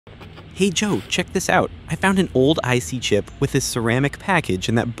Hey Joe, check this out. I found an old IC chip with this ceramic package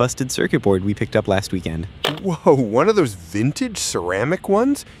and that busted circuit board we picked up last weekend. Whoa, one of those vintage ceramic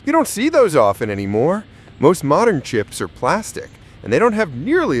ones? You don't see those often anymore. Most modern chips are plastic, and they don't have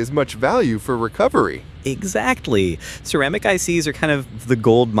nearly as much value for recovery. Exactly. Ceramic ICs are kind of the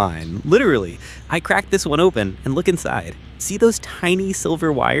gold mine. Literally. I cracked this one open and look inside. See those tiny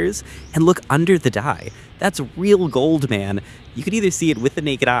silver wires? And look under the die. That's real gold, man. You could either see it with the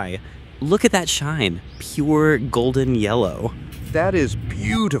naked eye. Look at that shine. Pure golden yellow. That is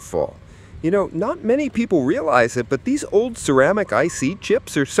beautiful. You know, not many people realize it, but these old ceramic IC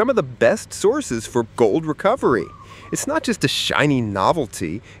chips are some of the best sources for gold recovery. It's not just a shiny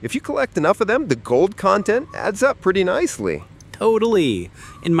novelty. If you collect enough of them, the gold content adds up pretty nicely. Totally.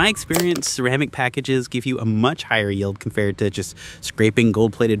 In my experience, ceramic packages give you a much higher yield compared to just scraping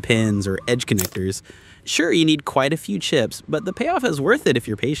gold-plated pins or edge connectors. Sure, you need quite a few chips, but the payoff is worth it if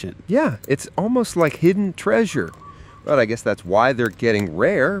you're patient. Yeah, it's almost like hidden treasure. But I guess that's why they're getting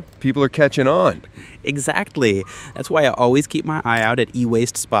rare. People are catching on. Exactly. That's why I always keep my eye out at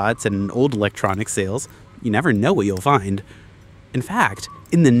e-waste spots and old electronics sales. You never know what you'll find. In fact,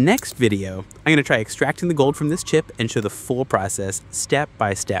 in the next video, I'm going to try extracting the gold from this chip and show the full process step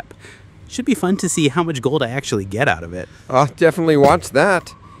by step. Should be fun to see how much gold I actually get out of it. I'll definitely watch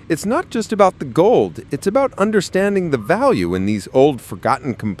that. It's not just about the gold, it's about understanding the value in these old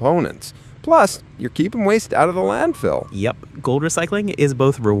forgotten components. Plus, you're keeping waste out of the landfill. Yep, gold recycling is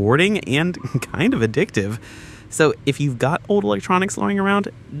both rewarding and kind of addictive. So if you've got old electronics lying around,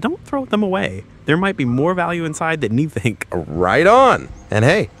 don't throw them away. There might be more value inside than you think. Right on. And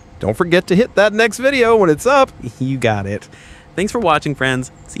hey, don't forget to hit that next video when it's up. You got it. Thanks for watching,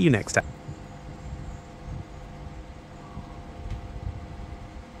 friends. See you next time.